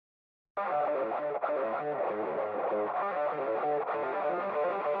What's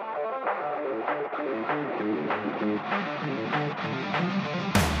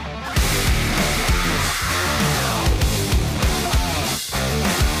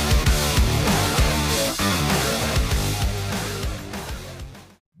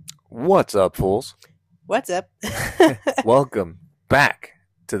up, fools? What's up? Welcome back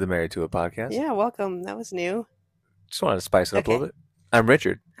to the Married to It podcast. Yeah, welcome. That was new. Just wanted to spice it up a Okay. little bit. I'm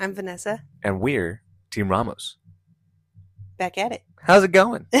Richard, I'm Vanessa. and we're Team Ramos. Back at it. How's it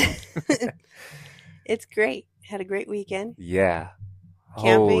going? It's great. Had a great weekend. Yeah.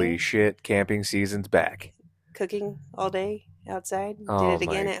 Camping. Holy shit, camping season's back. Cooking all day outside. Oh, Did it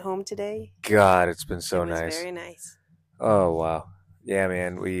again my at home today. God, it's been so it was nice. very nice. Oh, wow. Yeah,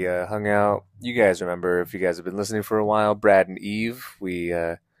 man, we hung out. You guys remember, if you guys have been listening for a while, Brad and Eve, we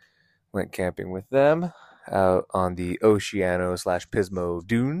went camping with them out on the Oceano/Pismo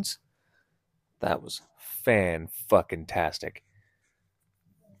dunes. That was fan-fucking-tastic.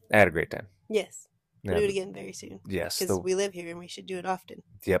 I had a great time. Yes. We'll Yeah. do it again very soon. Yes. Because we live here and we should do it often.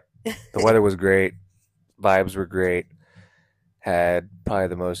 Yep. The weather was great. Vibes were great. Had probably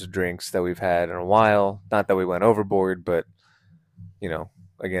the most drinks that we've had in a while. Not that we went overboard, but, you know,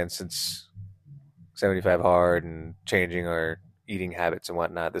 again, since 75 hard and changing our eating habits and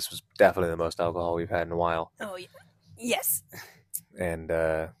whatnot, this was definitely the most alcohol we've had in a while. Oh, yeah. Yes. And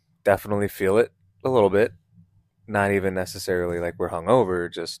definitely feel it a little bit. Not even necessarily like we're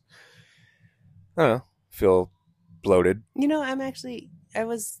hungover, just, I don't know, feel bloated. You know, I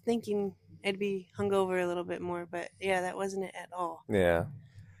was thinking I'd be hungover a little bit more, but yeah, that wasn't it at all. Yeah.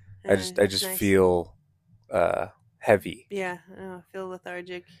 I just nice. feel heavy. Yeah, I feel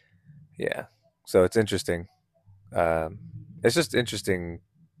lethargic. Yeah. So it's interesting. It's just interesting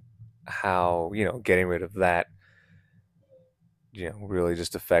how, you know, getting rid of that, you know, really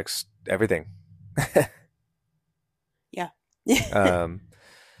just affects everything. Yeah.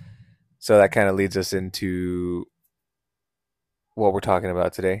 So that kind of leads us into what we're talking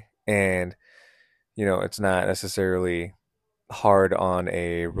about today. And, you know, it's not necessarily hard on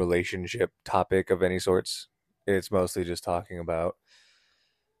a relationship topic of any sorts. It's mostly just talking about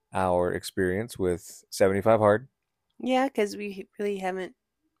our experience with 75 hard. Yeah, because we really haven't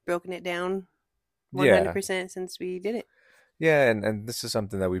broken it down 100% since we did it. Yeah, and this is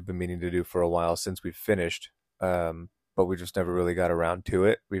something that we've been meaning to do for a while since we finished, but we just never really got around to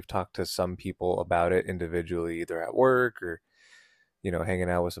it. We've talked to some people about it individually, either at work or, you know, hanging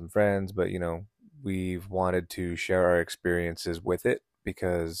out with some friends, but, you know, we've wanted to share our experiences with it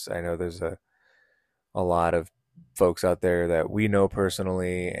because I know there's a lot of folks out there that we know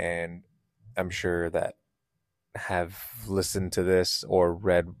personally, and I'm sure that have listened to this or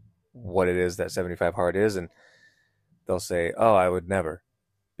read what it is that 75 hard is, and they'll say, oh, I would never,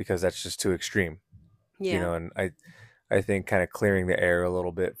 because that's just too extreme. Yeah. You know, and I think kind of clearing the air a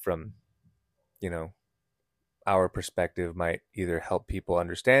little bit from, you know, our perspective might either help people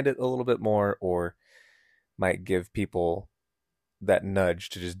understand it a little bit more or might give people that nudge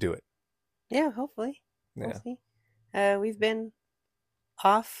to just do it. Yeah, hopefully. Yeah. We'll see. We've been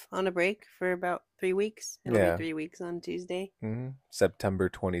off on a break for about 3 weeks. It'll be 3 weeks on Tuesday. Mm-hmm. September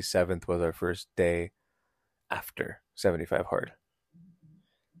 27th was our first day after 75 hard.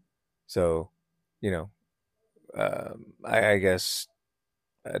 So, you know, I guess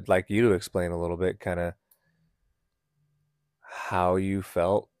I'd like you to explain a little bit kind of how you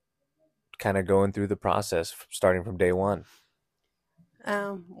felt kind of going through the process starting from day one.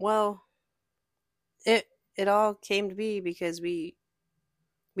 Well, it all came to be because we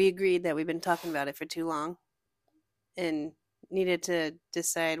agreed that we've been talking about it for too long and needed to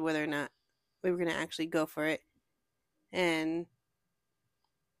decide whether or not we were going to actually go for it. And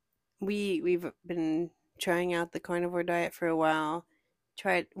we've been trying out the carnivore diet for a while,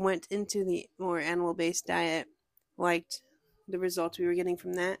 went into the more animal-based diet, liked the results we were getting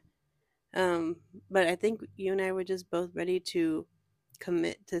from that. But I think you and I were just both ready to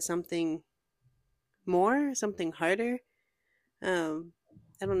commit to something more, something harder.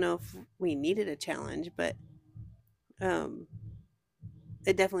 I don't know if we needed a challenge, but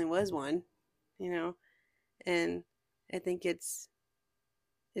it definitely was one, you know, and I think it's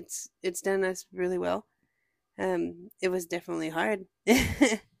done us really well. It was definitely hard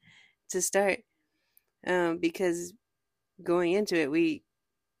to start because going into it, we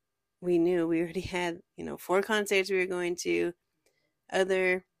knew we already had, 4 concerts we were going to,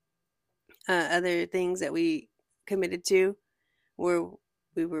 other things that we committed to, where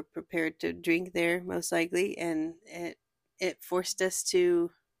we were prepared to drink there most likely, and it forced us to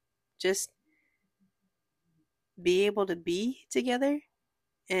just be able to be together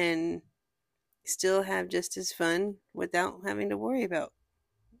and still have just as fun without having to worry about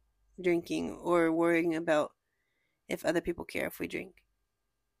drinking or worrying about if other people care if we drink.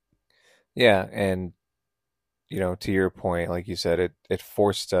 Yeah, and to your point, like you said, it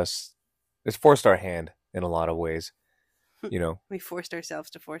forced us, it's forced our hand in a lot of ways. You know, We forced ourselves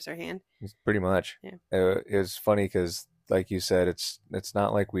to force our hand. it's pretty much. Yeah. It was funny because, like you said, it's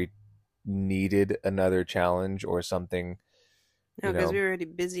not like we needed another challenge or something. No, You because we know, were already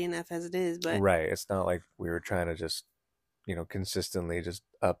busy enough as it is, but right? It's not like we were trying to just consistently just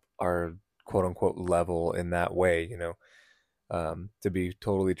up our quote unquote level in that way. To be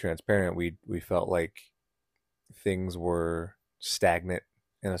totally transparent, we felt like things were stagnant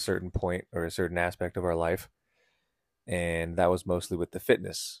in a certain point or a certain aspect of our life, and that was mostly with the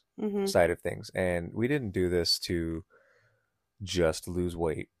fitness mm-hmm. side of things. And we didn't do this to just lose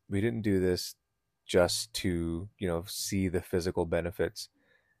weight. We didn't do this just to see the physical benefits,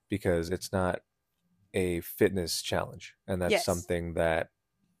 because it's not a fitness challenge, and that's Yes. something that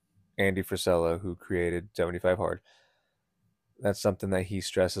Andy Frisella, who created 75 Hard, that's something that he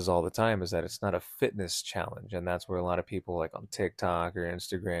stresses all the time, is that it's not a fitness challenge. And that's where a lot of people, like on TikTok or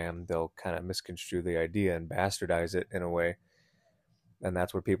Instagram, they'll kind of misconstrue the idea and bastardize it in a way. And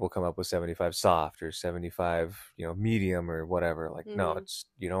that's where people come up with 75 soft or 75 medium or whatever. Like, no, Mm-hmm. it's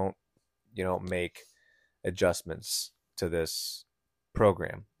you don't make adjustments to this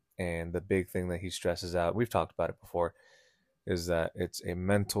program. And the big thing that he stresses out, we've talked about it before, is that it's a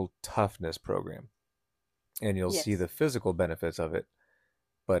mental toughness program. And you'll see Yes. the physical benefits of it,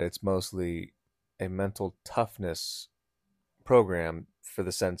 but it's mostly a mental toughness program, for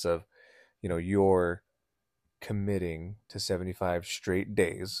the sense of, you're committing to 75 straight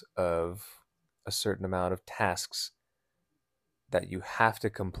days of a certain amount of tasks that you have to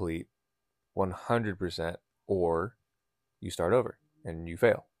complete 100%, or you start over and you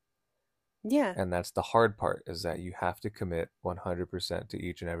fail. Yeah. And that's the hard part, is that you have to commit 100% to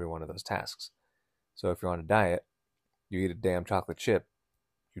each and every one of those tasks. So if you're on a diet, you eat a damn chocolate chip,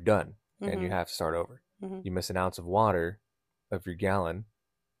 you're done, and you Mm-hmm. have to start over. Mm-hmm. You miss an ounce of water of your gallon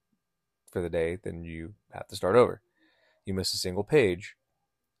for the day, then you have to start over. You miss a single page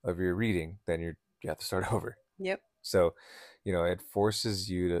of your reading, then you have to start over. Yep. So, it forces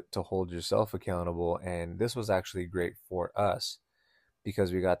you to hold yourself accountable. And this was actually great for us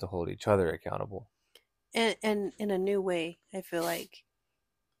because we got to hold each other accountable. And in a new way, I feel like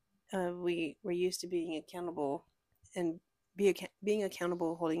we were used to being accountable and being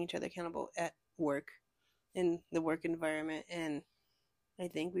accountable, holding each other accountable at work, in the work environment, and I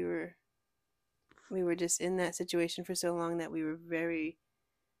think we were just in that situation for so long that we were very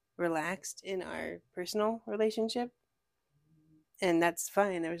relaxed in our personal relationship, and that's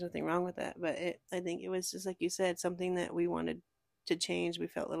fine. There was nothing wrong with that, but I think it was just like you said, something that we wanted to change. We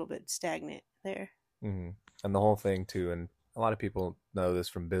felt a little bit stagnant there. Mm-hmm. And the whole thing too, and a lot of people know this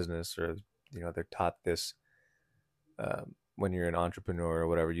from business, or they're taught this when you're an entrepreneur or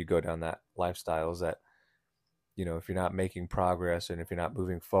whatever. You go down that lifestyle, is that if you're not making progress and if you're not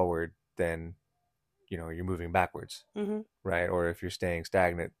moving forward, then you're moving backwards, Mm-hmm. right? Or if you're staying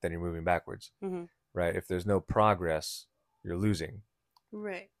stagnant, then you're moving backwards, Mm-hmm. right? If there's no progress, you're losing.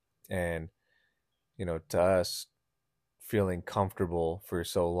 Right. And to us, feeling comfortable for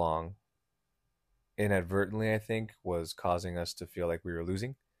so long, inadvertently, I think, was causing us to feel like we were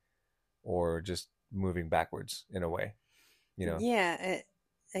losing, or just moving backwards in a way, you know. Yeah,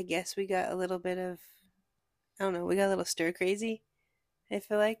 I guess we got a little bit of, I don't know, we got a little stir crazy. I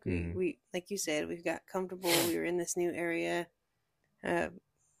feel like we, Mm-hmm. we like you said, we got comfortable. We were in this new area, uh,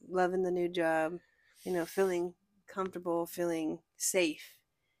 loving the new job, feeling comfortable, feeling safe.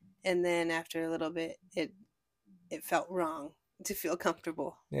 And then after a little bit, it felt wrong to feel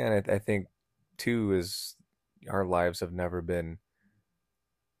comfortable. Yeah, and I think too is our lives have never been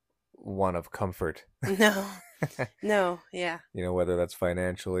one of comfort. No, no, yeah. Whether that's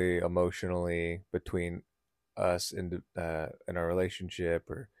financially, emotionally, between us in our relationship,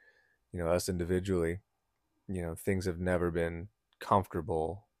 or us individually. Things have never been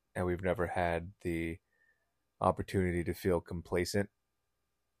comfortable, and we've never had the opportunity to feel complacent.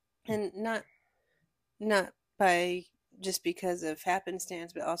 And not by just because of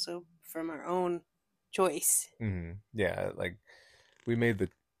happenstance, but also from our own choice. Mm-hmm. Yeah, like we made the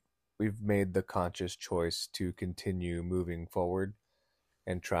we've made the conscious choice to continue moving forward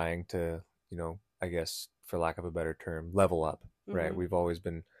and trying to, I guess, for lack of a better term, level up, right? Mm-hmm. We've always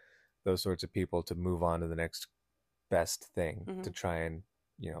been those sorts of people to move on to the next best thing, Mm-hmm. to try and,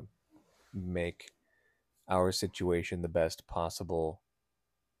 make our situation the best possible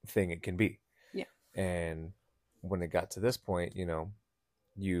thing it can be. Yeah. And when it got to this point,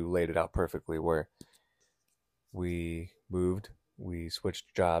 you laid it out perfectly, where we moved, we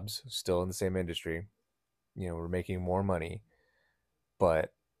switched jobs, still in the same industry. We're making more money,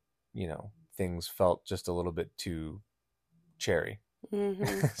 but things felt just a little bit too cherry. Hmm.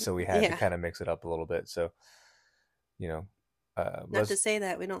 So we had to Yeah. kind of mix it up a little bit. So, you know, Not to let's, say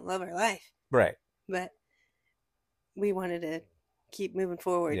that we don't love our life, right. but we wanted to keep moving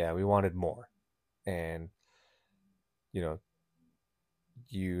forward. Yeah, we wanted more. And, you know,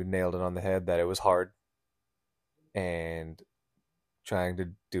 you nailed it on the head that it was hard, and trying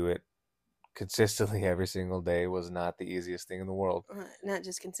to do it consistently every single day was not the easiest thing in the world. Not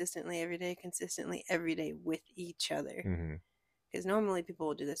just consistently every day with each other. Mm-hmm. Because normally people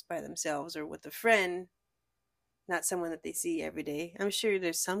will do this by themselves or with a friend, not someone that they see every day. I'm sure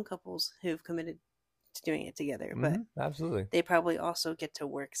there's some couples who've committed to doing it together, but Absolutely. they probably also get to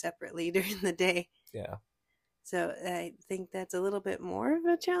work separately during the day. Yeah. So I think that's a little bit more of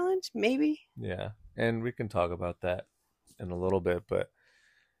a challenge, maybe. Yeah. And we can talk about that in a little bit, but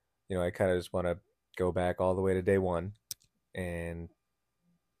I kind of just want to go back all the way to day one and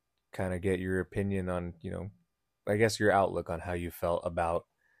kind of get your opinion on, I guess your outlook on how you felt about,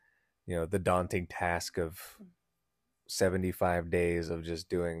 the daunting task of 75 days of just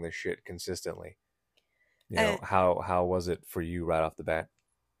doing this shit consistently. How was it for you right off the bat?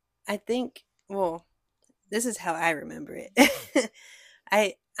 I think, well, this is how I remember it.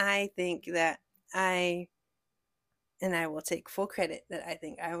 I think that I and I will take full credit that I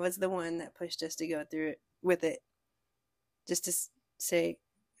think I was the one that pushed us to go through it with it. Just to say,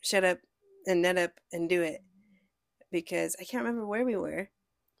 shut up and nut up and do it. Because I can't remember where we were,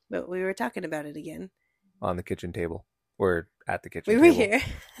 but we were talking about it again. On the kitchen table. We're at the kitchen table. We were here.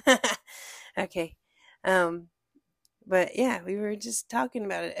 Okay. But yeah, we were just talking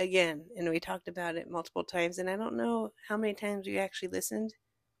about it again, and we talked about it multiple times, and I don't know how many times we actually listened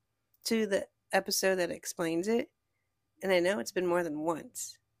to the episode that explains it, and I know it's been more than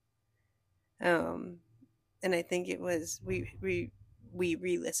once. And I think it was we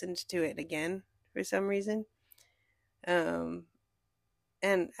re-listened to it again for some reason. And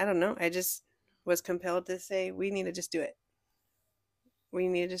I don't know, I just was compelled to say we need to just do it. We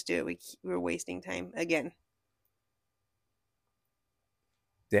need to just do it. We're wasting time again.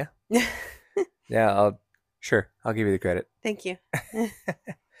 Yeah. Yeah, I'll give you the credit. Thank you.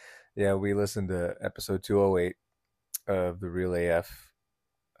 Yeah, we listened to episode 208 of the Real AF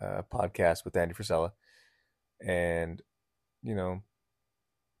podcast with Andy Frisella, and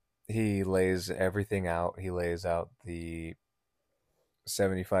he lays everything out. He lays out the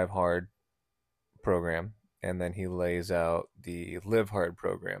 75 hard program, and then he lays out the live hard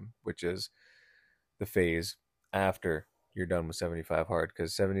program, which is the phase after you're done with 75 hard.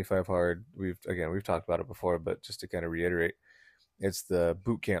 Because 75 hard, we've talked about it before, but just to kind of reiterate, it's the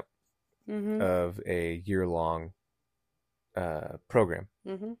boot camp of a year-long program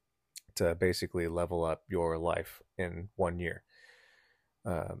to basically level up your life in 1 year.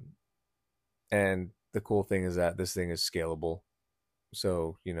 And the cool thing is that this thing is scalable.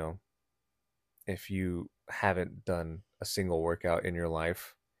 So, if you haven't done a single workout in your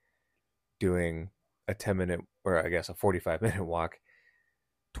life, doing a 10-minute, or I guess a 45-minute walk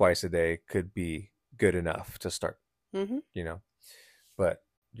twice a day could be good enough to start. But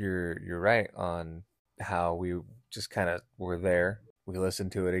you're right on how we just kind of were there. We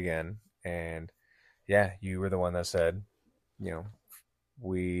listened to it again, and yeah, you were the one that said,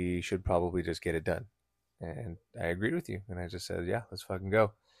 we should probably just get it done. And I agreed with you, and I just said, yeah, let's fucking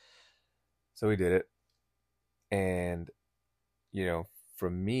go. So we did it. And for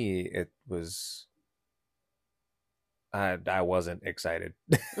me, it was, I wasn't excited.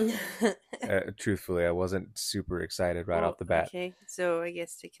 Truthfully, I wasn't super excited right off the bat. Okay, so I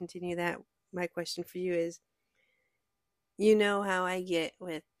guess to continue that, my question for you is, you know how I get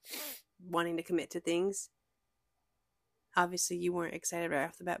with wanting to commit to things. Obviously, you weren't excited right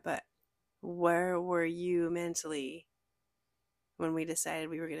off the bat, but where were you mentally when we decided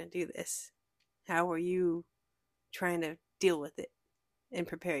we were going to do this? How were you trying to deal with it and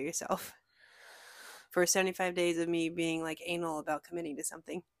prepare yourself for 75 days of me being like anal about committing to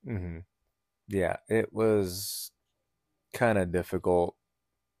something? Mm-hmm. Yeah, it was kind of difficult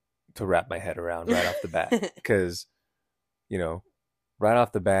to wrap my head around right off the bat, because right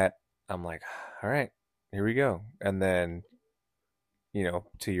off the bat I'm like, all right, here we go. And then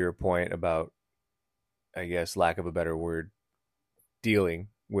to your point about, I guess, lack of a better word, dealing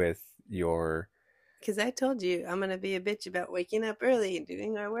with your, because I told you I'm gonna be a bitch about waking up early and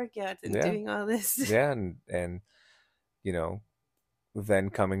doing our workouts and doing all this. Yeah, and then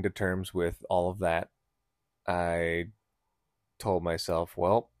coming to terms with all of that, I told myself,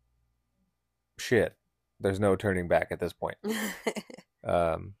 well, shit, there's no turning back at this point.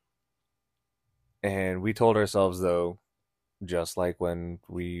 Um, and we told ourselves, though, just like when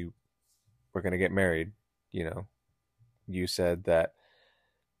we were going to get married, you know, you said that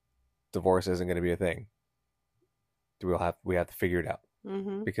divorce isn't going to be a thing. We have to figure it out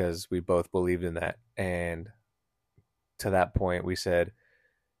Mm-hmm. because we both believed in that. And to that point, we said,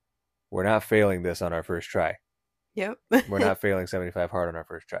 we're not failing this on our first try. Yep. We're not failing 75 hard on our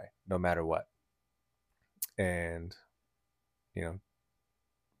first try, no matter what. And, you know,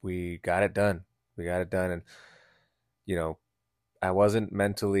 we got it done. We got it done. And, you know, I wasn't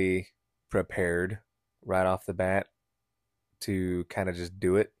mentally prepared right off the bat to kind of just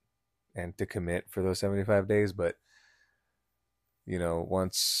do it and to commit for those 75 days. But, you know,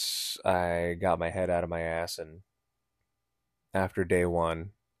 once I got my head out of my ass and after day one,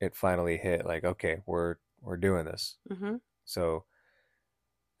 it finally hit like, okay, we're doing this. Mm-hmm. So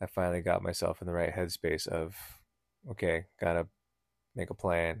I finally got myself in the right headspace of, okay, gotta make a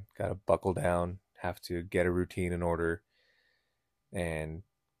plan, gotta buckle down, have to get a routine in order, and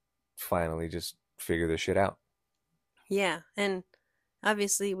finally just figure this shit out. Yeah, and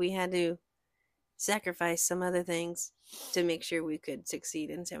obviously we had to sacrifice some other things to make sure we could succeed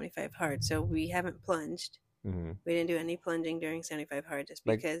in 75 hard. So we haven't plunged. Mm-hmm. We didn't do any plunging during 75 hard just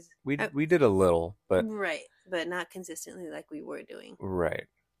Like because. we did a little, but Right, but not consistently like we were doing. right.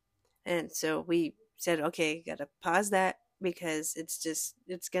 And so we said, okay, gotta pause that because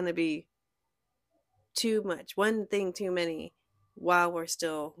it's gonna be too much. One thing too many while we're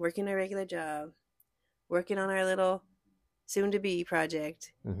still working a regular job, working on our little soon to be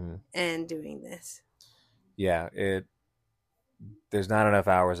project, Mm-hmm. and doing this. Yeah, there's not enough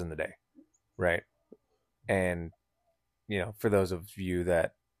hours in the day, right? And you know, for those of you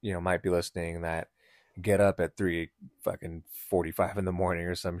that you know might be listening that get up at 3 fucking 45 in the morning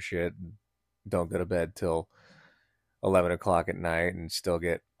or some shit, and don't go to bed till 11 o'clock at night, and still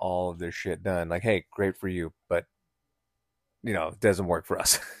get all of this shit done. Like, hey, great for you, but you know, it doesn't work for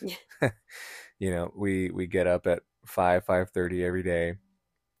us. Yeah. You know, we get up at 5:30 every day,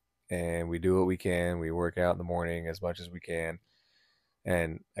 and we do what we can. We work out in the morning as much as we can,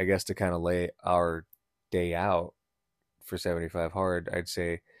 and I guess to kind of lay our day out for 75 hard, I'd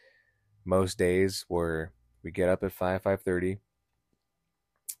say most days where we get up at 5:30,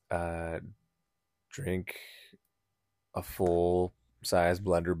 uh, drink a full size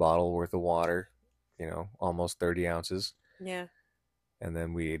blender bottle worth of water, you know, almost 30 ounces, Yeah. and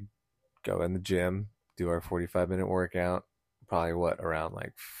then we'd go in the gym, do our 45-minute workout, probably what around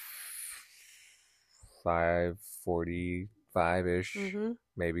like 5:45 ish, Mm-hmm.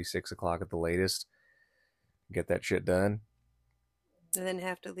 maybe 6 o'clock at the latest. Get that shit done. And then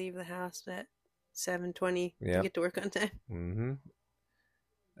have to leave the house at 7:20 to Yep. get to work on time. Mm-hmm.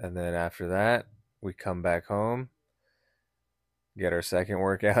 And then after that, we come back home, get our second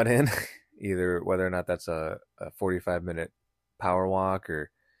workout in, either whether or not that's a 45-minute power walk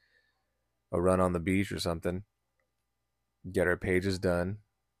or a run on the beach or something. Get our pages done,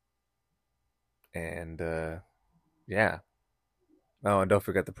 and yeah. Oh, and don't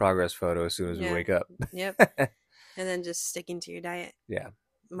forget the progress photo as soon as we Yeah. wake up. Yep. And then just sticking to your diet Yeah,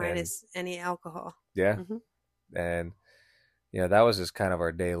 minus any alcohol. yeah, Mm-hmm. and yeah, that was just kind of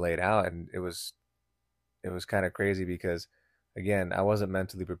our day laid out, and it was kind of crazy because again, I wasn't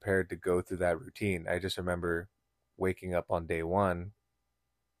mentally prepared to go through that routine. I just remember waking up on day one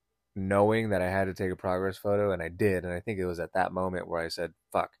knowing that I had to take a progress photo, and I did, and I think it was at that moment where I said,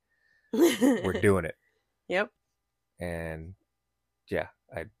 fuck, we're doing it. Yep. And yeah,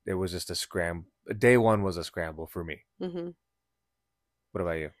 it was just a scramble. Day one was a scramble for me. Mm-hmm. What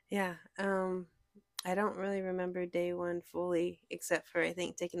about you? Yeah. I don't really remember day one fully, except for I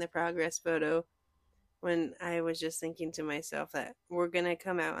think taking the progress photo when I was just thinking to myself that we're gonna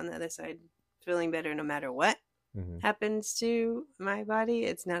come out on the other side feeling better no matter what Mm-hmm. happens to my body.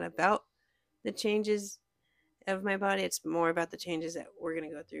 It's not about the changes of my body. It's more about the changes that we're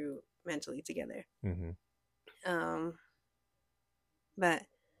gonna go through mentally together. Mm-hmm. But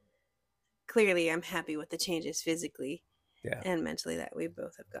clearly, I'm happy with the changes physically Yeah. and mentally that we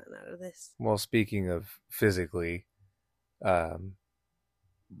both have gotten out of this. Well, speaking of physically, do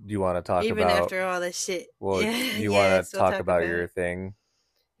you want to talk Even about? after all this shit. Well, Yeah, you yeah, want to still talk talk about about your it. thing?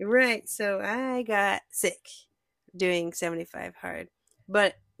 Right. So I got sick doing 75 hard,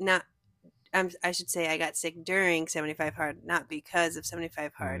 but not. I should say I got sick during 75 hard, not because of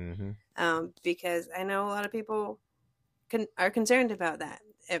 75 hard. Mm-hmm. Because I know a lot of people are concerned about that.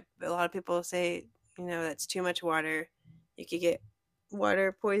 A lot of people say, you know, that's too much water. You could get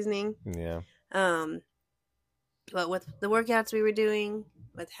water poisoning. Yeah. But with the workouts we were doing,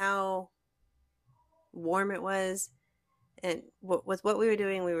 with how warm it was, and with what we were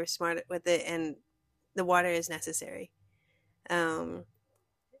doing, we were smart with it, and the water is necessary. Um,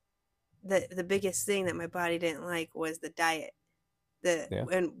 the biggest thing that my body didn't like was the diet. Yeah.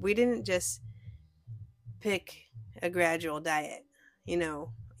 And we didn't just pick a gradual diet. You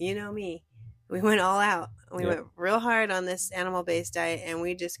know me. We went all out. We Yep. went real hard on this animal based diet, and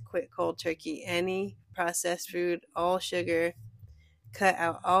we just quit cold turkey. Any processed food, all sugar, cut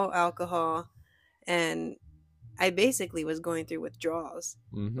out all alcohol, and I basically was going through withdrawals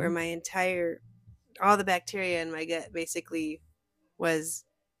where Mm-hmm. my all the bacteria in my gut basically was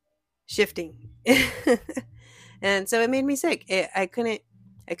shifting. And so it made me sick. I couldn't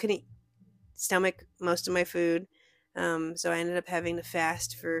stomach most of my food. So I ended up having to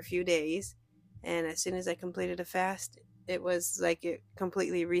fast for a few days. And as soon as I completed a fast, it was like it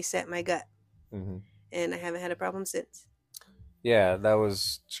completely reset my gut. Mm-hmm. And I haven't had a problem since. Yeah, that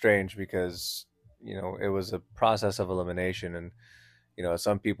was strange because, it was a process of elimination. And,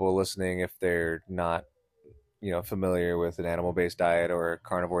 some people listening, if they're not, familiar with an animal based diet or a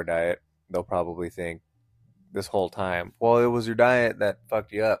carnivore diet, they'll probably think this whole time, well, it was your diet that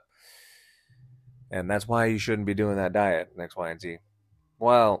fucked you up. And that's why you shouldn't be doing that diet, X, Y, and Z.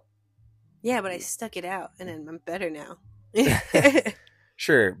 Well, Yeah, but I stuck it out and I'm better now.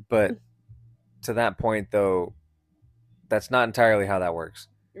 sure. But to that point, though, that's not entirely how that works,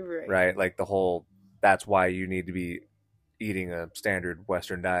 Right. right? Like that's why you need to be eating a standard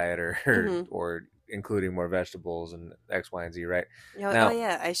Western diet or Mm-hmm. or including more vegetables and X, Y, and Z, right? Oh Now,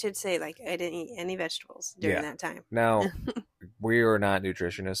 yeah, I should say like I didn't eat any vegetables during yeah. that time. Now, we are not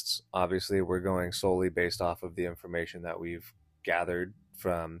nutritionists. Obviously, we're going solely based off of the information that we've gathered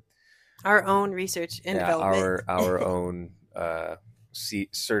from Our own research and development. our own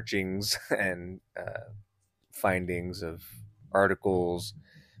searchings and findings of articles,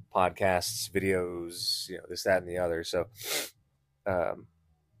 podcasts, videos, this, that, and the other. So, um,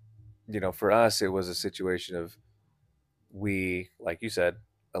 for us, it was a situation of we, like you said,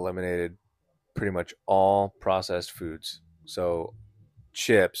 eliminated pretty much all processed foods. So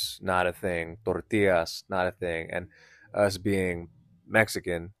chips, not a thing. Tortillas, not a thing. And us being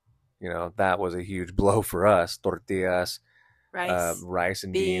Mexican, that was a huge blow for us. Tortillas, Rice, rice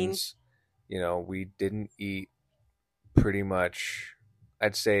and beans. beans. We didn't eat pretty much,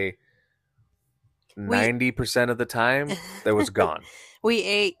 I'd say 90% of the time that was gone. We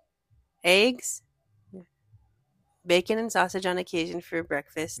ate eggs, bacon, and sausage on occasion for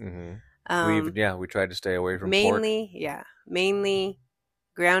breakfast. Mm-hmm. We tried to stay away from pork. Mainly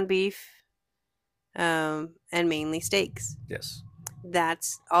ground beef, and mainly steaks. Yes.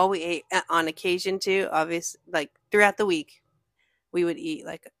 That's all we ate on occasion too. Obviously, like throughout the week, we would eat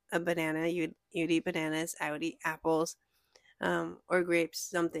like a banana. You'd eat bananas. I would eat apples, or grapes,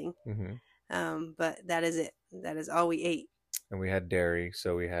 something. Mm-hmm. But that is it. That is all we ate. And we had dairy,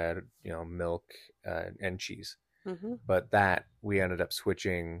 so we had milk and cheese. Mm-hmm. But that we ended up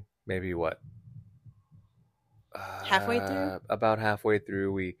switching maybe what Halfway through. About halfway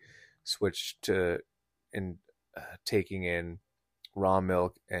through, we switched to taking in raw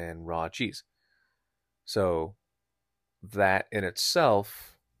milk and raw cheese. So that in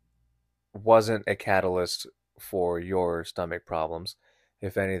itself wasn't a catalyst for your stomach problems.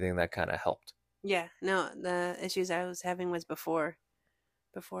 If anything, that kind of helped. Yeah, no, the issues I was having was before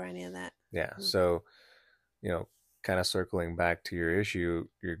any of that. Yeah. So, kind of circling back to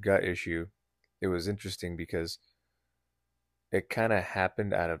your gut issue, it was interesting because it kind of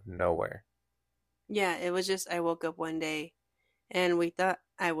happened out of nowhere. Yeah, it was just I woke up one day and we thought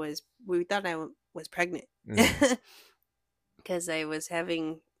I was pregnant because I was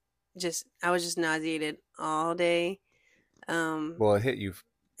just nauseated all day. Well, it hit you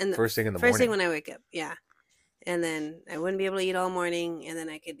and first thing in the first morning. thing when I wake up, yeah. And then I wouldn't be able to eat all morning, and then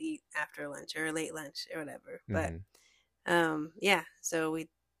I could eat after lunch or late lunch or whatever. Mm-hmm. But yeah, so we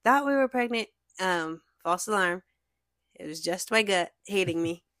thought we were pregnant. False alarm. It was just my gut hating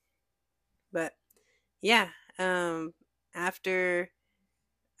me. But yeah, after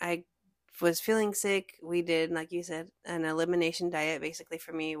I was feeling sick, we did, like you said, an elimination diet basically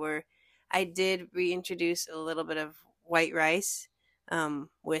for me, where I did reintroduce a little bit of white rice,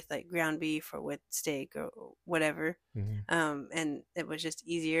 with like ground beef or with steak or whatever. Mm-hmm. And it was just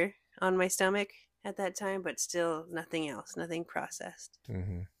easier on my stomach at that time, but still nothing else, nothing processed.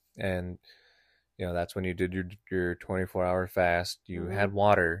 Mm-hmm. And that's when you did your 24-hour fast. You Mm-hmm. had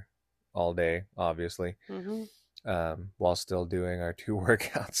water all day, obviously, Mm-hmm. while still doing our 2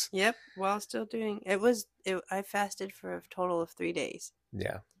 workouts. Yep, while still doing I fasted for a total of 3 days.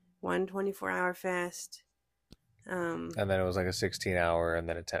 Yeah. 1 24-hour fast, And then it was like a 16-hour and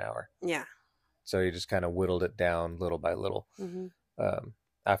then a 10-hour. Yeah. So you just kind of whittled it down little by little.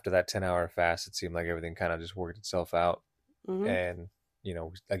 After that 10-hour fast, it seemed like everything kind of just worked itself out. And,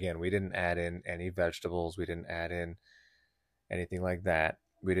 again, we didn't add in any vegetables. We didn't add in anything like that.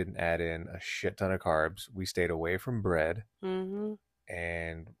 We didn't add in a shit ton of carbs. We stayed away from bread.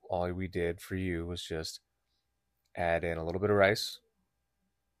 And all we did for you was just add in a little bit of rice,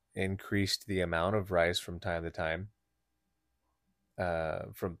 increased the amount of rice from time to time,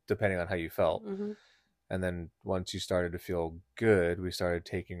 from depending on how you felt. And then once you started to feel good, we started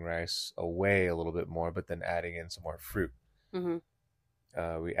taking rice away a little bit more, but then adding in some more fruit.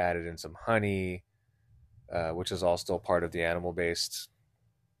 We added in some honey, which is all still part of the animal-based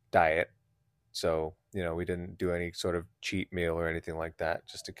diet. So, we didn't do any sort of cheat meal or anything like that,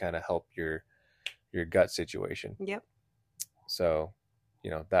 just to kind of help your gut situation. Yep. So,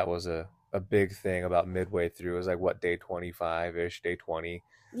 that was a big thing about midway through. It was like, what, day 25-ish, day 20?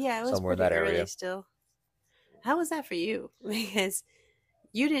 Yeah, it was somewhere in pretty that early area. still. How was that for you? Because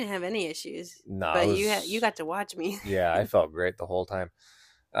you didn't have any issues, No, but you got to watch me. Yeah, I felt great the whole time.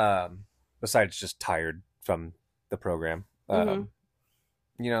 Besides just tired from the program. For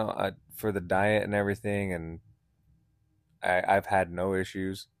the diet and everything, and I've had no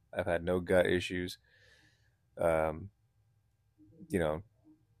issues. I've had no gut issues. I've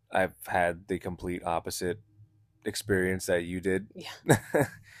had the complete opposite experience that you did. Yeah.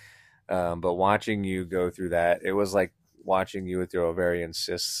 But watching you go through that, it was like watching you with your ovarian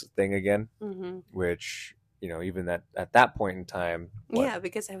cysts thing again, which, even at that point in time. Yeah,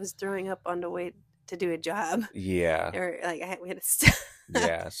 because I was throwing up on the way to do a job. Yeah. Or we had to stop.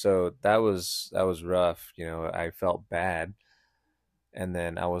 Yeah. So that was rough. I felt bad. And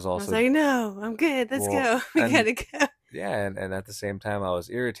then I was also like, no, I'm good. Let's go. We gotta go. Yeah, and at the same time I was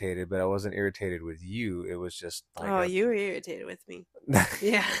irritated, but I wasn't irritated with you. It was just like you were irritated with me.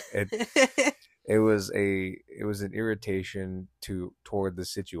 Yeah. It was an irritation toward the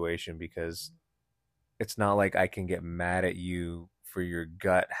situation, because it's not like I can get mad at you for your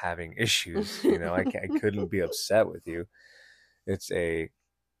gut having issues. I couldn't be upset with you. It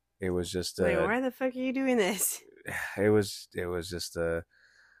was just wait, why the fuck are you doing this? It was just a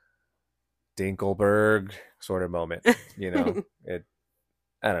Dinkelberg sort of moment. I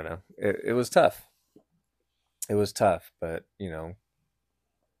don't know. It was tough. It was tough, but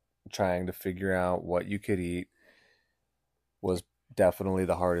trying to figure out what you could eat was definitely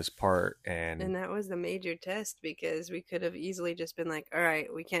the hardest part. And that was the major test, because we could have easily just been like, all right,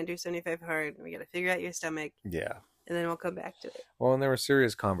 we can't do 75 hard. We got to figure out your stomach. Yeah. And then we'll come back to it. Well, and there were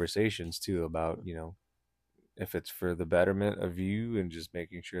serious conversations too about, if it's for the betterment of you and just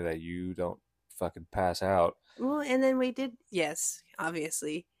making sure that you don't fucking pass out. Well, and then we did, yes,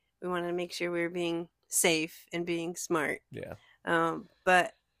 obviously. We wanted to make sure we were being safe and being smart. Yeah.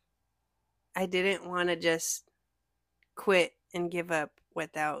 But I didn't want to just quit and give up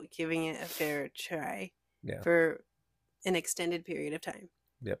without giving it a fair try. Yeah. For an extended period of time.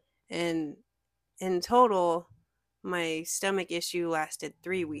 Yep. And in total, my stomach issue lasted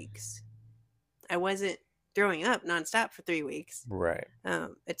 3 weeks. I wasn't throwing up nonstop for 3 weeks. Right.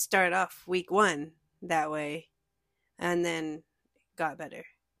 It started off week 1 that way, and then got better.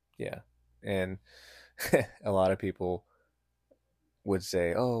 Yeah. And a lot of people would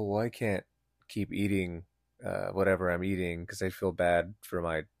say, oh, well, I can't keep eating whatever I'm eating because I feel bad for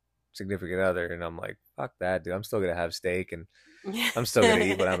my significant other. And I'm like, fuck that, dude. I'm still going to have steak, and I'm still going to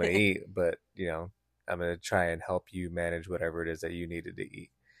eat what I'm going to eat. But, I'm going to try and help you manage whatever it is that you needed to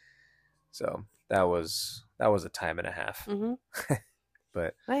eat. So that was a time and a half.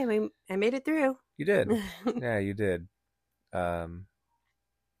 But I made it through. You did. Yeah, you did. I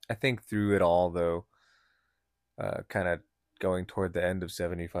think through it all, though, kind of going toward the end of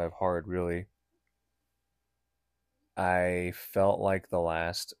 75 hard, really, I felt like the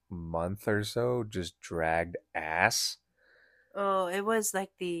last month or so just dragged ass. Oh, it was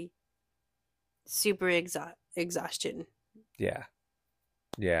like the super exhaustion. Yeah.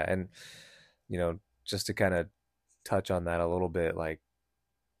 Yeah, and just to kind of touch on that a little bit, like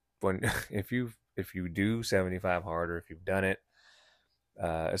when if you do 75 hard, or if you've done it,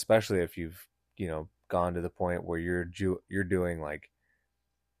 especially if you've gone to the point where you're doing like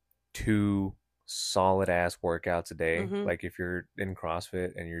 2 solid ass workouts a day, like if you're in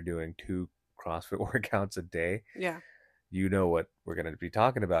CrossFit and you're doing 2 CrossFit workouts a day, yeah, what we're going to be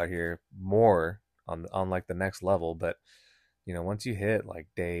talking about here more on like the next level. But once you hit like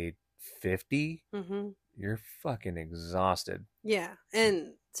day 50, you're fucking exhausted. Yeah.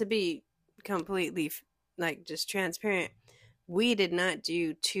 And to be completely like just transparent, we did not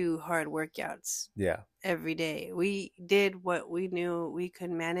do 2 hard workouts Yeah. every day. We did what we knew we could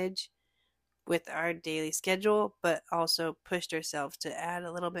manage with our daily schedule, but also pushed ourselves to add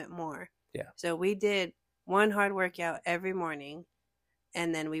a little bit more. Yeah. So we did 1 hard workout every morning,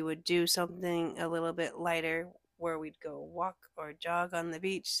 and then we would do something a little bit lighter where we'd go walk or jog on the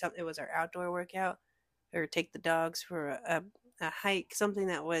beach. It was our outdoor workout, or take the dogs for a hike, something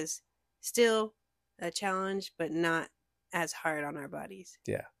that was still a challenge, but not as hard on our bodies.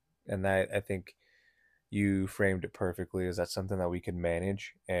 Yeah. And that, I think you framed it perfectly. Is that something that we can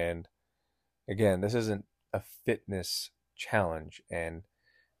manage? And again, this isn't a fitness challenge. And,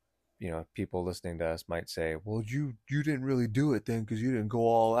 people listening to us might say, well, you didn't really do it then because you didn't go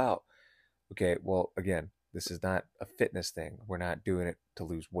all out. Okay. Well, again, this is not a fitness thing. We're not doing it to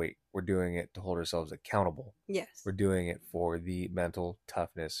lose weight. We're doing it to hold ourselves accountable. Yes. We're doing it for the mental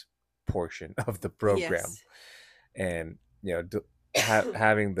toughness portion of the program. Yes. And,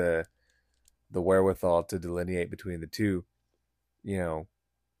 having the wherewithal to delineate between the two,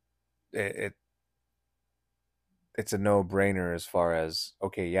 it it's a no-brainer as far as,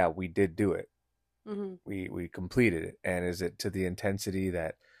 okay, yeah, we did do it. Mm-hmm. We completed it. And is it to the intensity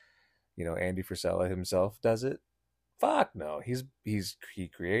that, Andy Frisella himself does it? Fuck no. He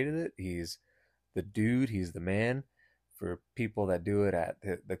created it. He's the dude. He's the man. For people that do it at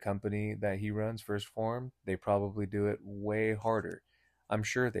the company that he runs, First Form, they probably do it way harder. I'm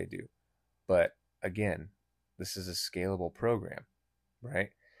sure they do. But again, this is a scalable program,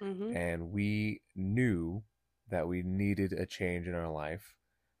 right? Mm-hmm. And we knew that we needed a change in our life.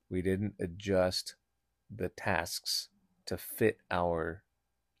 We didn't adjust the tasks to fit our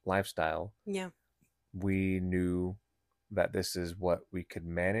lifestyle. Yeah. We knew that this is what we could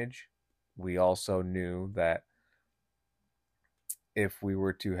manage. We also knew that if we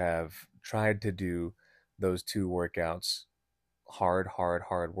were to have tried to do those 2 workouts, hard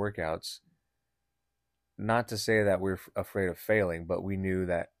workouts, not to say that we're afraid of failing, but we knew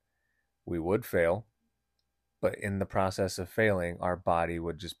that we would fail. But in the process of failing, our body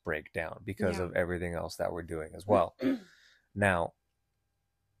would just break down because of everything else that we're doing as well. Now,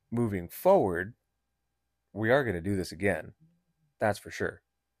 moving forward, we are going to do this again. That's for sure.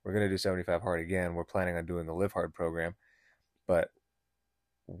 We're going to do 75 hard again. We're planning on doing the Live Hard program, but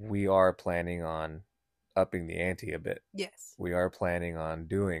we are planning on upping the ante a bit. Yes. We are planning on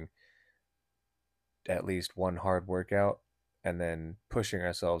doing at least 1 hard workout and then pushing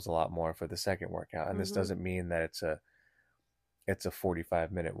ourselves a lot more for the second workout. And this doesn't mean that it's a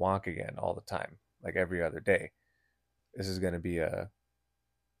 45-minute walk again all the time, like every other day. This is going to be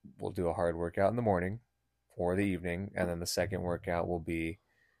we'll do a hard workout in the morning or the evening, and then the second workout will be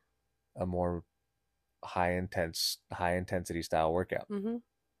a more high intensity style workout. Mm-hmm.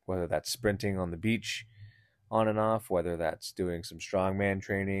 Whether that's sprinting on the beach on and off, whether that's doing some strongman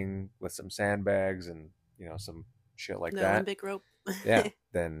training with some sandbags and, some shit like that. Olympic rope. Yeah,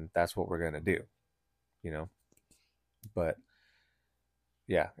 then that's what we're going to do, But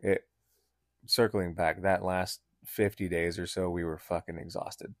yeah, circling back, that last 50 days or so, we were fucking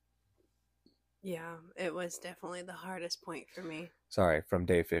exhausted. Yeah, it was definitely the hardest point for me. Sorry, from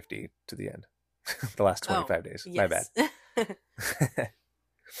day 50 to the end. The last 25 days. Yes. My bad.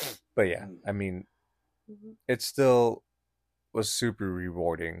 But yeah, I mean, it still was super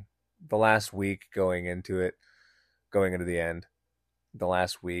rewarding. The last week going into the end, the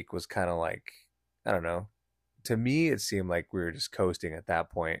last week was kind of like, I don't know. To me, it seemed like we were just coasting at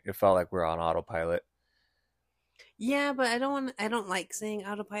that point. It felt like we were on autopilot. Yeah, but I don't like saying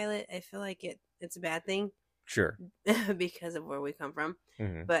autopilot. I feel like it's a bad thing. Sure. Because of where we come from.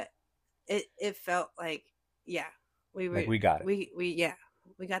 Mm-hmm. But it felt like, yeah, we got it.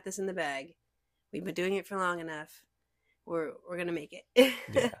 We got this in the bag. We've been doing it for long enough. We're gonna make it.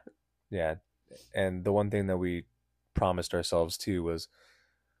 Yeah. And the one thing that we promised ourselves too was,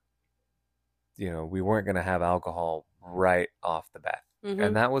 we weren't gonna have alcohol right off the bat. Mm-hmm.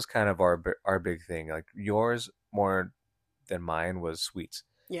 And that was kind of our big thing. Like yours more than mine was sweets.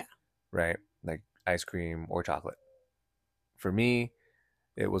 Yeah. Right? Like ice cream or chocolate. For me,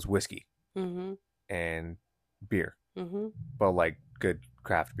 it was whiskey and beer. But like good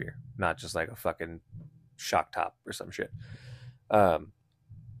craft beer, not just like a fucking Shock Top or some shit.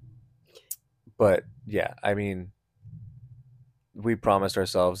 But yeah, I mean, we promised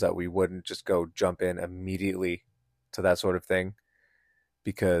ourselves that we wouldn't just go jump in immediately to that sort of thing,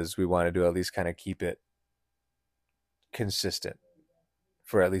 because we wanted to at least kind of keep it consistent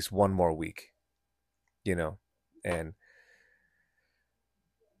for at least 1 more week, and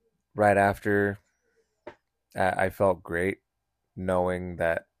right after, I felt great knowing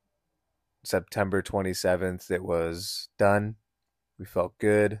that September 27th it was done. We felt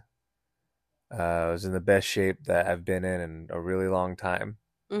good. I was in the best shape that I've been in a really long time.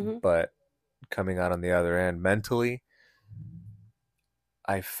 Mm-hmm. But coming out on the other end mentally,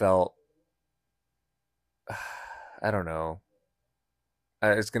 I felt, I don't know.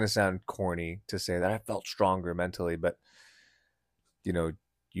 It's going to sound corny to say that I felt stronger mentally, but you know,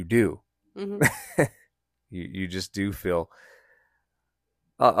 you do. Mm-hmm. You just do feel,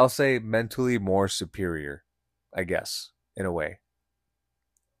 I'll say mentally more superior, I guess, in a way.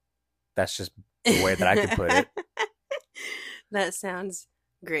 That's just the way that I could put it. That sounds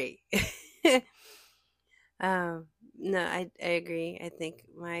great. um, no, I agree. I think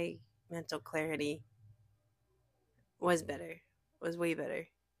my mental clarity was better. Was way better.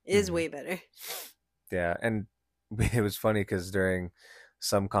 Is Mhm. way better. Yeah, and it was funny because during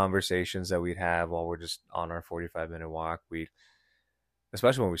some conversations that we'd have while we're just on our 45-minute walk, we,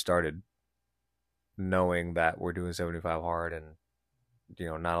 especially when we started, knowing that we're doing 75 hard, and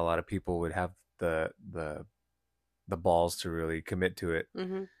not a lot of people would have the balls to really commit to it.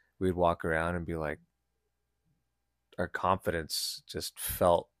 Mm-hmm. We'd walk around and be like, our confidence just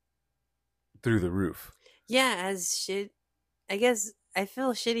felt through the roof. Yeah, as shit. I guess I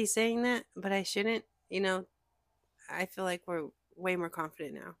feel shitty saying that, but I shouldn't. I feel like we're way more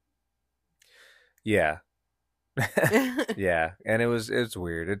confident Yeah. now. Yeah, and it's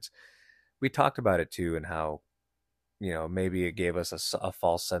weird. We talked about it too, and how maybe it gave us a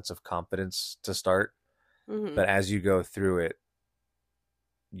false sense of confidence to start, Mm-hmm. but as you go through it,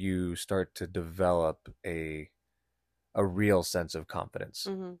 you start to develop a real sense of confidence.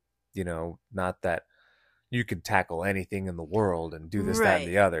 Mm-hmm. Not that you can tackle anything in the world and do this, that, and Right.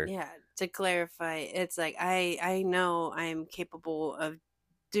 the other. Yeah. To clarify, it's like I know I'm capable of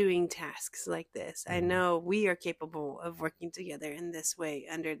doing tasks like this. I Mm-hmm. know we are capable of working together in this way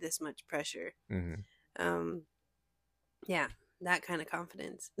under this much pressure. Mm-hmm. Um, yeah, that kind of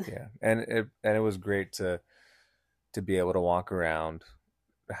confidence. Yeah, and it was great to be able to walk around,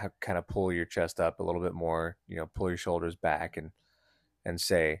 kind of pull your chest up a little bit more, pull your shoulders back, and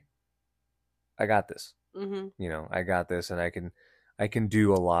say, I got this. Mm-hmm. I got this, and I can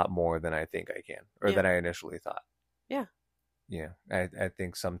do a lot more than I think I can, or Yeah. than I initially thought. Yeah. I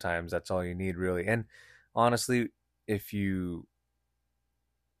think sometimes that's all you need, really. And honestly, if you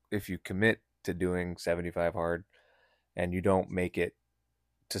if you commit to doing 75 hard and you don't make it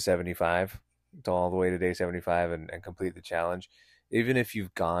to 75, to all the way to day 75, and complete the challenge, even if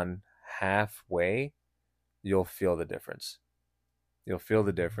you've gone halfway, you'll feel the difference. You'll feel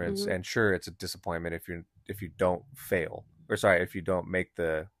the difference. Mm-hmm. And sure, it's a disappointment if you don't fail, or sorry, if you don't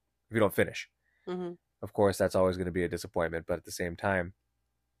finish. Mm-hmm. Of course, that's always going to be a disappointment, but at the same time,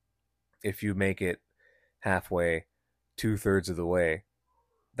 if you make it halfway, 2/3 of the way,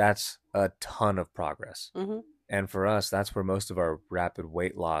 that's a ton of progress. Mm-hmm. And for us, that's where most of our rapid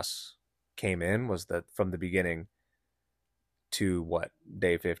weight loss came in, was that from the beginning to what,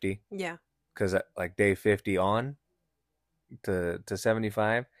 day 50? Yeah. Because like day 50 on to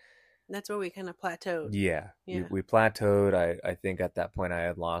 75, That's where we kind of plateaued. yeah, we, Yeah. we plateaued. I think at that point I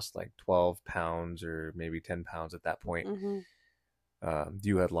had lost like 12 pounds or maybe 10 pounds at that point. Mm-hmm.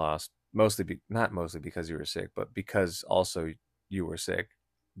 You had lost not mostly because you were sick, but because also you were sick.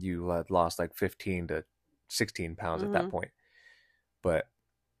 You had lost like 15 to 16 pounds at that Mm-hmm. point. But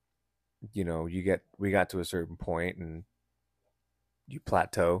we got to a certain point and you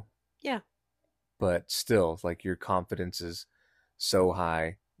plateau, Yeah. but still, like, your confidence is so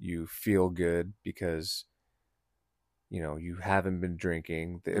high. You feel good because you haven't been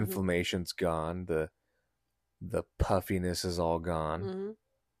drinking. The Mm-hmm. inflammation's gone. The puffiness is all gone. Mm-hmm.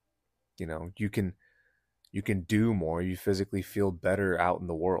 You can do more. You physically feel better out in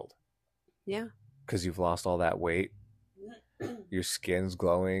the world Yeah. because you've lost all that weight. Your skin's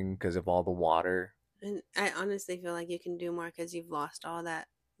glowing because of all the water. And I honestly feel like you can do more because you've lost all that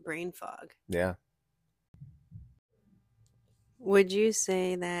brain fog. Yeah. Would you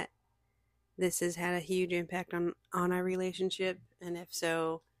say that this has had a huge impact on our relationship? And if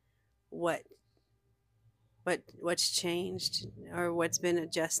so, what what's changed, or what's been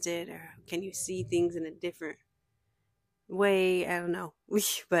adjusted, or can you see things in a different way? I don't know.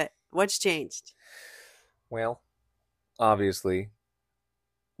 But what's changed? Well, obviously,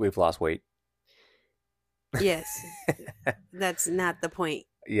 we've lost weight. Yes, that's not the point.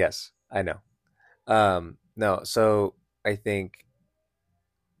 Yes, I know. No, so I think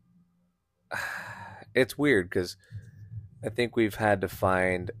it's weird because I think we've had to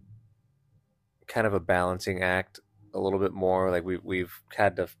find kind of a balancing act a little bit more. Like we've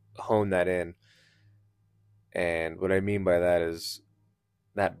had to hone that in, and what I mean by that is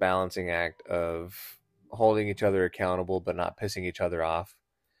that balancing act of holding each other accountable but not pissing each other off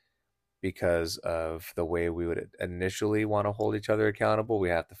because of the way we would initially want to hold each other accountable. We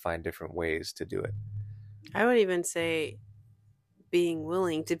have to find different ways to do it. I would even say being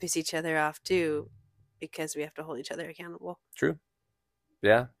willing to piss each other off too, because we have to hold each other accountable. True.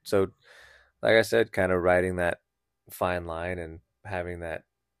 Yeah. So, like I said, kind of riding that fine line and having that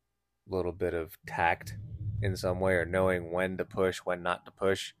little bit of tact in some way, or knowing when to push, when not to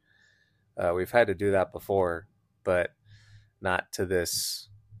push. We've had to do that before, but not to this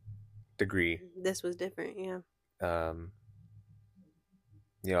degree. This was different, yeah. Um,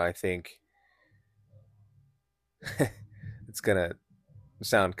 I think it's gonna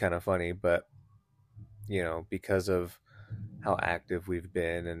sound kind of funny, but because of how active we've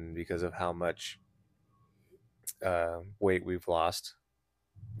been and because of how much weight we've lost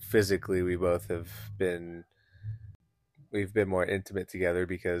physically, we've been more intimate together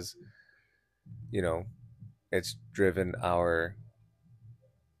because it's driven our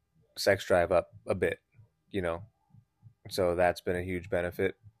sex drive up a bit, so that's been a huge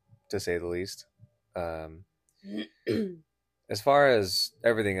benefit, to say the least. As far as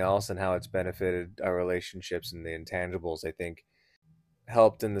everything else and how it's benefited our relationships and the intangibles, I think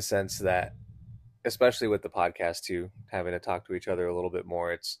helped in the sense that, especially with the podcast too, having to talk to each other a little bit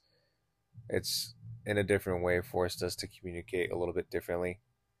more, it's in a different way forced us to communicate a little bit differently,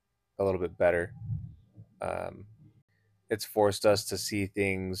 a little bit better. It's forced us to see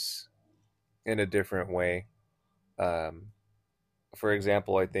things in a different way. For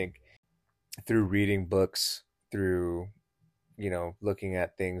example, I think through reading books, through looking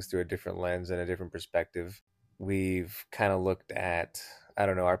at things through a different lens and a different perspective, we've kind of looked at, I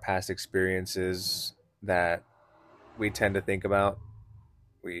don't know, our past experiences that we tend to think about.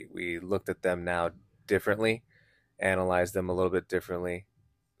 We looked at them now differently, analyzed them a little bit differently,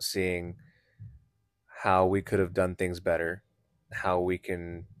 seeing how we could have done things better, how we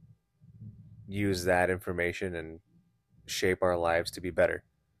can use that information and shape our lives to be better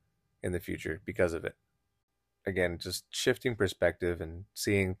in the future because of it. Again, just shifting perspective and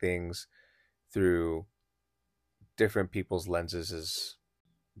seeing things through different people's lenses has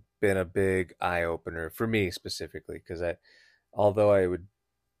been a big eye opener for me specifically, because although I would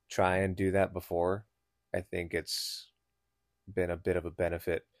try and do that before, I think it's been a bit of a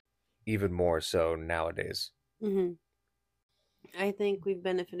benefit, even more so nowadays. Mm-hmm. I think we've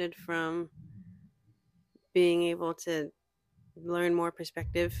benefited from being able to learn more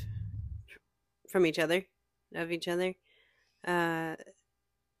perspective from each other, of each other.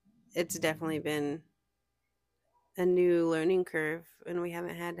 It's definitely been a new learning curve, and we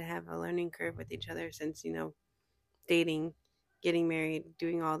haven't had to have a learning curve with each other since, dating, getting married,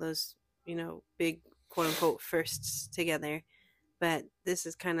 doing all those, big quote unquote firsts together. But this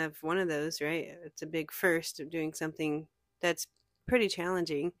is kind of one of those, right? It's a big first of doing something that's pretty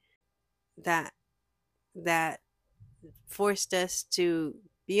challenging, that that forced us to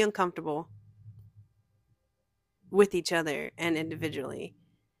be uncomfortable with each other and individually.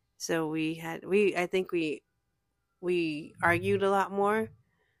 So I think we argued a lot more,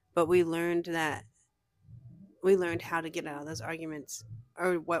 but we learned how to get out of those arguments,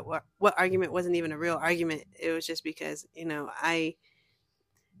 or what argument wasn't even a real argument. It was just because, I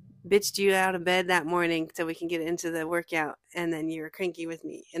bitched you out of bed that morning so we can get into the workout, and then you were cranky with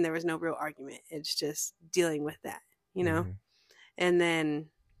me, and there was no real argument. It's just dealing with that, Mm-hmm. and then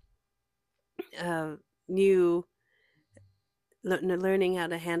you learning how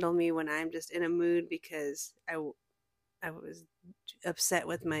to handle me when I'm just in a mood because I was upset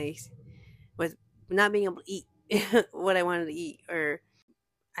with not being able to eat what I wanted to eat, or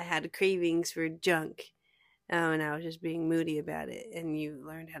I had cravings for junk, and I was just being moody about it. And you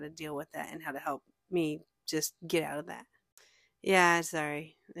learned how to deal with that and how to help me just get out of that. Yeah,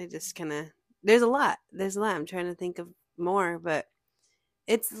 sorry. I just kind of there's a lot. I'm trying to think of more, but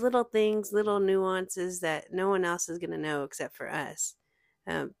it's little things, little nuances that no one else is gonna know except for us,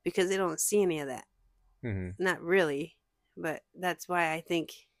 because they don't see any of that. Mm-hmm. Not really, but that's why I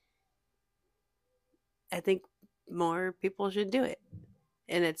think more people should do it.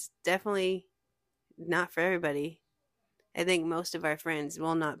 And it's definitely not for everybody. I think most of our friends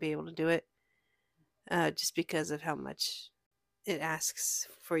will not be able to do it, just because of how much it asks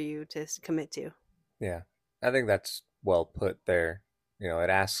for you to commit to. Yeah, I think that's well put there. It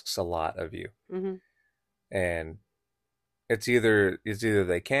asks a lot of you, Mm-hmm. and it's either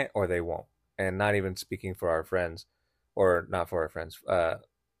they can't or they won't. And not even speaking for our friends, or not for our friends,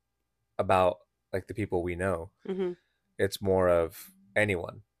 about like the people we know. Mm-hmm. It's more of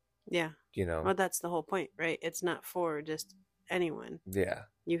anyone, Yeah. you know. Well, that's the whole point, right? It's not for just anyone. Yeah.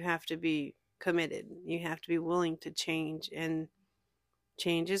 You have to be committed. You have to be willing to change, and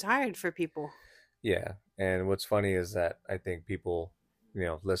change is hard for people. Yeah. And what's funny is that I think people,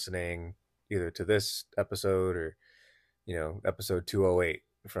 listening either to this episode or, episode 208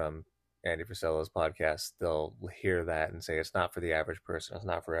 from Andy Frisella's podcast, they'll hear that and say it's not for the average person, it's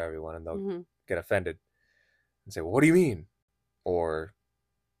not for everyone, and they'll get offended and say, well, what do you mean? Or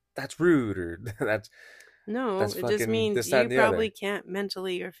that's rude, or that's it fucking just means this, that, you and the probably other. can't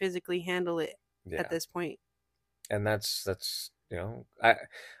mentally or physically handle it Yeah. at this point. And that's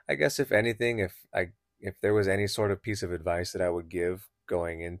I guess if anything, if there was any sort of piece of advice that I would give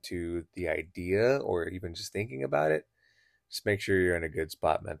going into the idea or even just thinking about it, just make sure you're in a good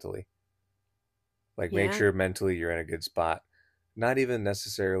spot mentally. Like, make sure mentally you're in a good spot. Not even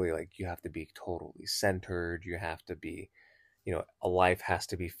necessarily like you have to be totally centered. You have to be, a life has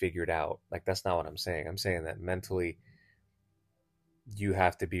to be figured out. Like, that's not what I'm saying. I'm saying that mentally you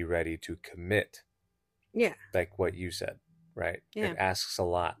have to be ready to commit. Yeah. Like what you said, right? Yeah. It asks a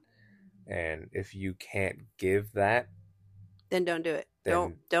lot. And if you can't give that, then don't do it.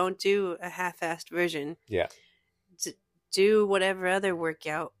 Don't do a half-assed version. Yeah. Do whatever other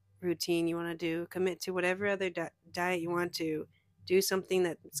workout routine you want to do. Commit to whatever other diet you want to. Do something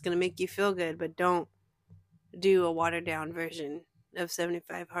that's going to make you feel good, but don't do a watered-down version of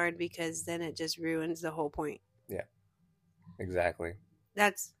 75 hard, because then it just ruins the whole point. Yeah, exactly.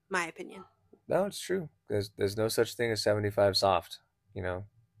 That's my opinion. No, it's true. There's no such thing as 75 soft,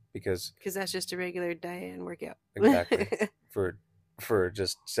 because that's just a regular diet and workout. Exactly. for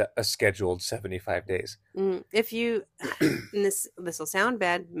just a scheduled 75 days. If you, and this will sound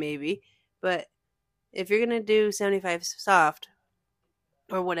bad maybe, but if you're gonna do 75 soft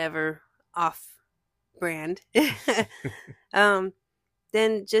or whatever off brand, then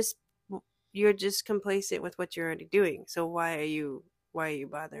you're just complacent with what you're already doing. So why are you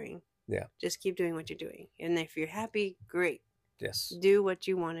bothering? Yeah. Just keep doing what you're doing. And if you're happy, great. Yes. Do what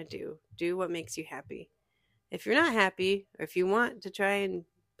you want to do. Do what makes you happy. If you're not happy, or if you want to try and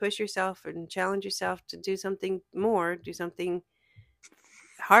push yourself and challenge yourself to do something more, do something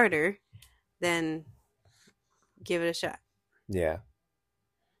harder, then give it a shot. Yeah.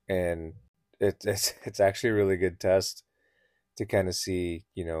 And it's actually a really good test to kind of see,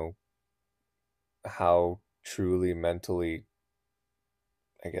 how truly mentally,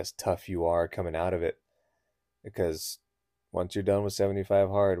 I guess, tough you are coming out of it. Because once you're done with 75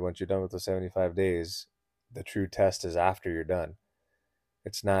 hard, once you're done with the 75 days, the true test is after you're done.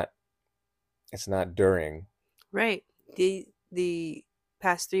 It's not during. Right. The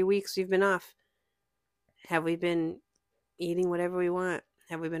past 3 weeks we've been off, have we been eating whatever we want?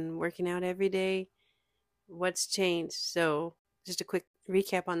 Have we been working out every day? What's changed? So just a quick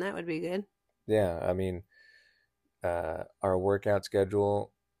recap on that would be good. Yeah, I mean, our workout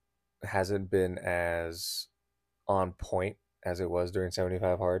schedule hasn't been as on point as it was during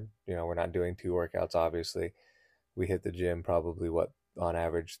 75 hard. We're not doing 2 workouts, obviously. We hit the gym probably, on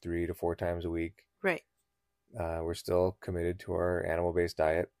average 3 to 4 times a week. Right. We're still committed to our animal-based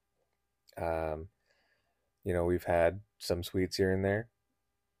diet. We've had some sweets here and there.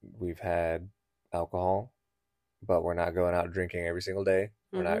 We've had alcohol, but we're not going out drinking every single day.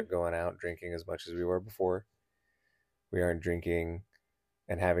 We're not going out drinking as much as we were before. We aren't drinking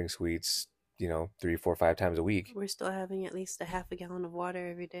and having sweets, 3, 4, 5 times a week. We're still having at least a half a gallon of water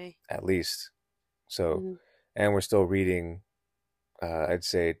every day. At least. So, and we're still reading, I'd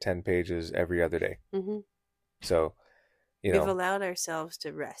say 10 pages every other day. So, we've allowed ourselves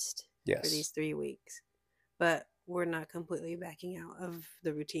to rest for these 3 weeks, but we're not completely backing out of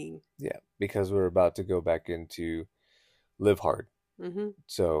the routine. Yeah, because we're about to go back into Live Hard.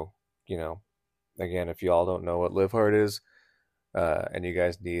 So, again, if you all don't know what Live Hard is, and you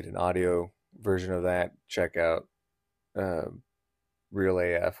guys need an audio version of that, check out Real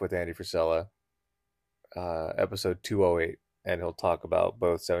AF with Andy Frisella, episode 208, and he'll talk about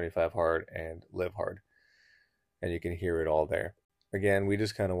both 75 hard and Live Hard, and you can hear it all there. Again, we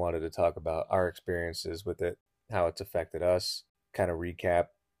just kind of wanted to talk about our experiences with it, how it's affected us, kind of recap.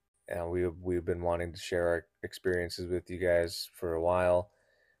 And we've been wanting to share our experiences with you guys for a while.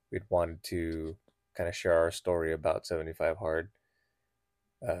 We'd wanted to kind of share our story about 75 hard,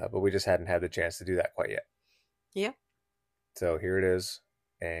 but we just hadn't had the chance to do that quite yet. Yeah. So here it is,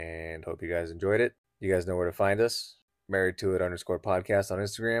 and hope you guys enjoyed it. You guys know where to find us. Married to It _podcast on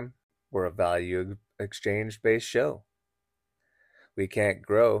Instagram. We're a value exchange based show. We can't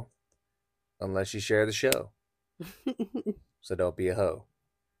grow unless you share the show. So don't be a hoe.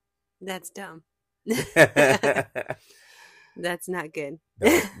 That's dumb. That's not good.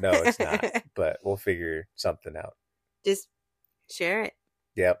 No, it's not. But we'll figure something out. Just share it.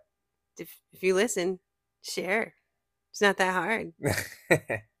 Yep. if you listen, share. It's not that hard.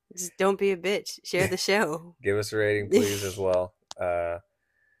 Just don't be a bitch. Share the show. Give us a rating, please, as well.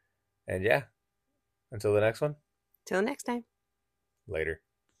 And yeah, until the next one. Till next time. Later.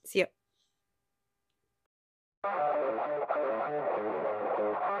 See ya.